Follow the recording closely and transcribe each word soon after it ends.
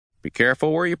Be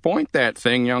careful where you point that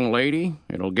thing, young lady.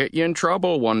 It'll get you in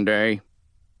trouble one day.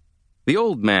 The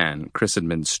old man Chris had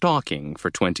been stalking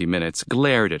for 20 minutes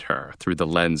glared at her through the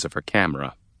lens of her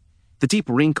camera. The deep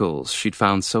wrinkles she'd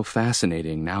found so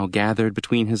fascinating now gathered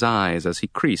between his eyes as he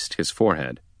creased his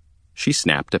forehead. She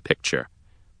snapped a picture.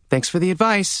 "Thanks for the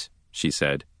advice," she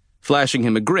said, flashing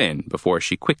him a grin before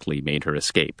she quickly made her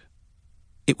escape.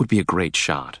 It would be a great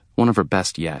shot, one of her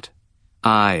best yet.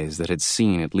 Eyes that had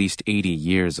seen at least 80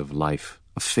 years of life,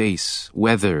 a face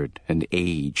weathered and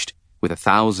aged, with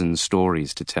 1,000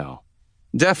 stories to tell.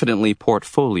 Definitely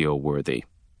portfolio-worthy.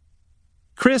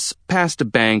 Chris passed a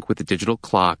bank with a digital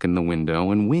clock in the window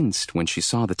and winced when she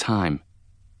saw the time.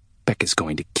 Becca's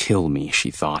going to kill me, she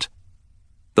thought.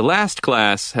 The last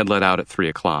class had let out at 3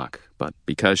 o'clock, but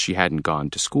because she hadn't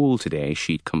gone to school today,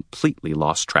 she'd completely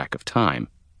lost track of time.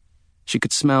 She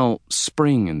could smell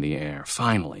spring in the air,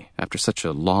 finally, after such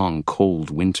a long, cold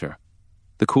winter.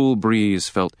 The cool breeze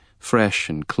felt fresh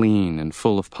and clean and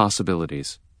full of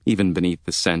possibilities, even beneath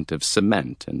the scent of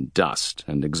cement and dust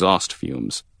and exhaust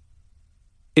fumes.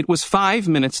 It was 5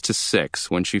 minutes to 6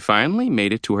 when she finally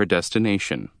made it to her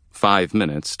destination, 5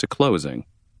 minutes to closing.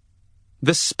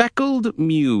 The Speckled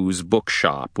Muse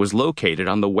bookshop was located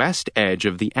on the west edge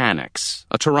of the Annex,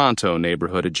 a Toronto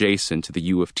neighborhood adjacent to the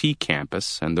U of T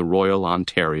campus and the Royal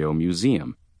Ontario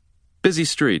Museum. Busy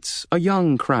streets, a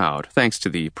young crowd thanks to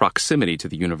the proximity to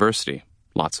the university,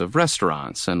 lots of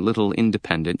restaurants and little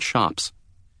independent shops.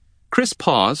 Chris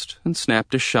paused and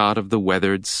snapped a shot of the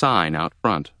weathered sign out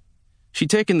front.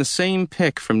 She'd taken the same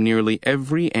pic from nearly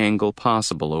every angle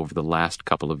possible over the last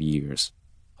couple of years.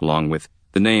 Along with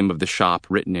the name of the shop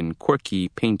written in quirky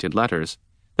painted letters,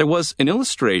 there was an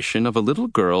illustration of a little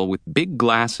girl with big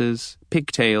glasses,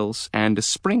 pigtails, and a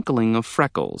sprinkling of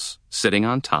freckles sitting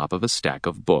on top of a stack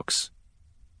of books.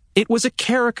 It was a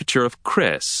caricature of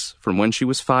Chris from when she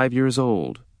was 5 years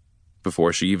old,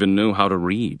 before she even knew how to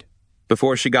read,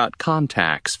 before she got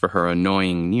contacts for her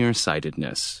annoying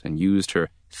nearsightedness and used her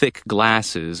thick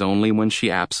glasses only when she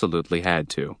absolutely had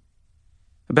to.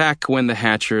 Back when the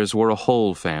Hatchers were a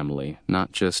whole family,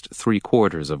 not just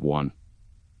 3/4 of one.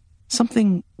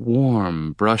 Something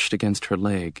warm brushed against her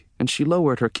leg, and she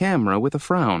lowered her camera with a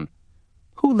frown.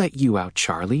 "Who let you out,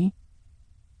 Charlie?"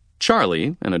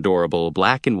 Charlie, an adorable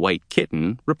black and white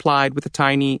kitten, replied with a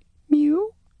tiny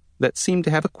mew that seemed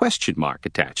to have a question mark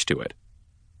attached to it.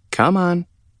 "Come on."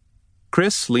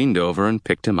 Chris leaned over and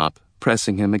picked him up,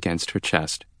 pressing him against her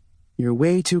chest. "You're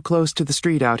way too close to the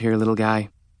street out here, little guy."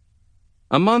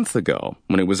 A month ago,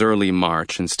 when it was early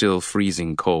March and still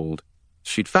freezing cold,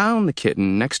 she'd found the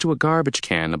kitten next to a garbage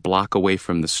can a block away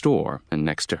from the store and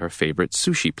next to her favorite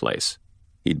sushi place.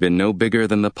 He'd been no bigger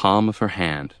than the palm of her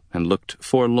hand and looked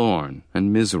forlorn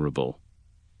and miserable.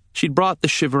 She'd brought the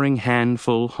shivering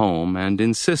handful home and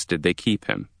insisted they keep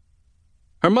him.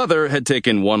 Her mother had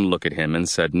taken one look at him and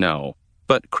said no,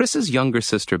 but Chris's younger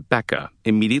sister Becca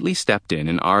immediately stepped in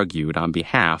and argued on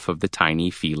behalf of the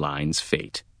tiny feline's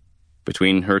fate.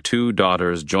 Between her two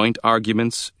daughters' joint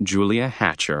arguments, Julia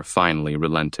Hatcher finally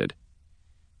relented.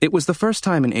 It was the first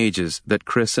time in ages that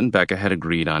Chris and Becca had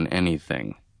agreed on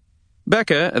anything.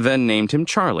 Becca then named him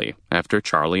Charlie, after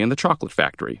Charlie and the Chocolate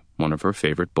Factory, one of her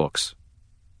favorite books.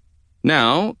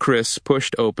 Now, Chris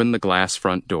pushed open the glass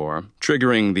front door,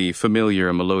 triggering the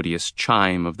familiar melodious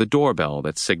chime of the doorbell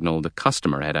that signaled a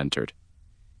customer had entered.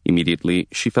 Immediately,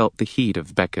 she felt the heat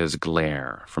of Becca's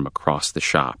glare from across the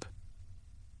shop.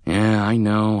 "Yeah, I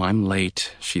know, I'm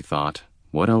late," she thought.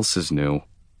 "What else is new?"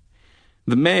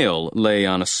 The mail lay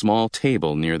on a small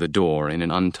table near the door in an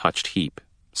untouched heap.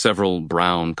 Several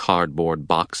brown cardboard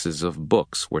boxes of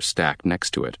books were stacked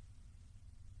next to it.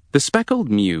 The Speckled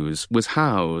Muse was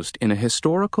housed in a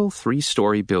historical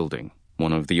 3-story building,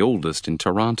 one of the oldest in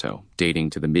Toronto,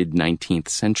 dating to the mid-19th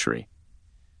century.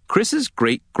 Chris's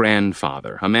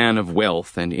great-grandfather, a man of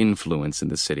wealth and influence in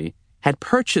the city, had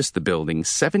purchased the building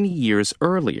 70 years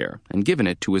earlier and given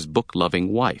it to his book-loving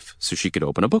wife so she could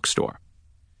open a bookstore.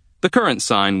 The current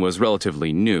sign was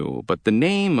relatively new, but the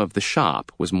name of the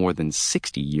shop was more than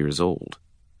 60 years old.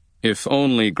 If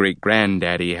only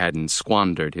great-granddaddy hadn't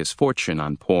squandered his fortune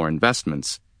on poor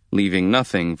investments, leaving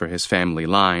nothing for his family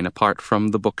line apart from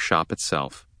the bookshop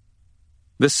itself.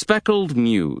 The Speckled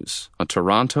Muse, a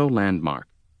Toronto landmark,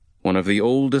 one of the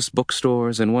oldest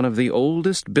bookstores in one of the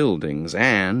oldest buildings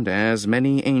and, as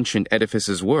many ancient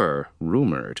edifices were,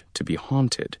 rumored to be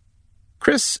haunted.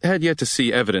 Chris had yet to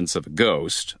see evidence of a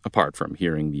ghost, apart from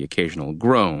hearing the occasional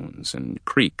groans and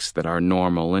creaks that are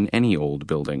normal in any old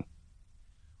building.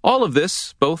 All of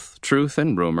this, both truth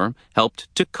and rumor,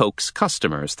 helped to coax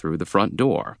customers through the front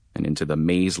door and into the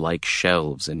maze-like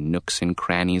shelves and nooks and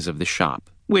crannies of the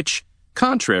shop, which,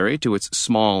 contrary to its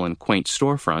small and quaint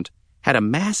storefront, had a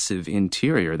massive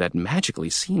interior that magically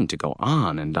seemed to go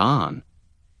on and on.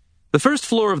 The first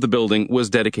floor of the building was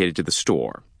dedicated to the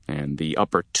store, and the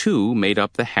upper two made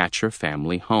up the Hatcher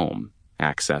family home,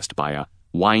 accessed by a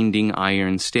winding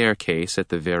iron staircase at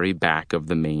the very back of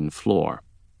the main floor.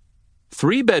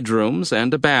 3 bedrooms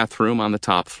and a bathroom on the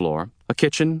top floor, a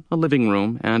kitchen, a living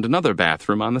room, and another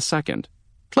bathroom on the second.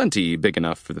 Plenty big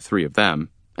enough for the 3 of them,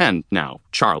 and now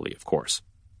Charlie, of course.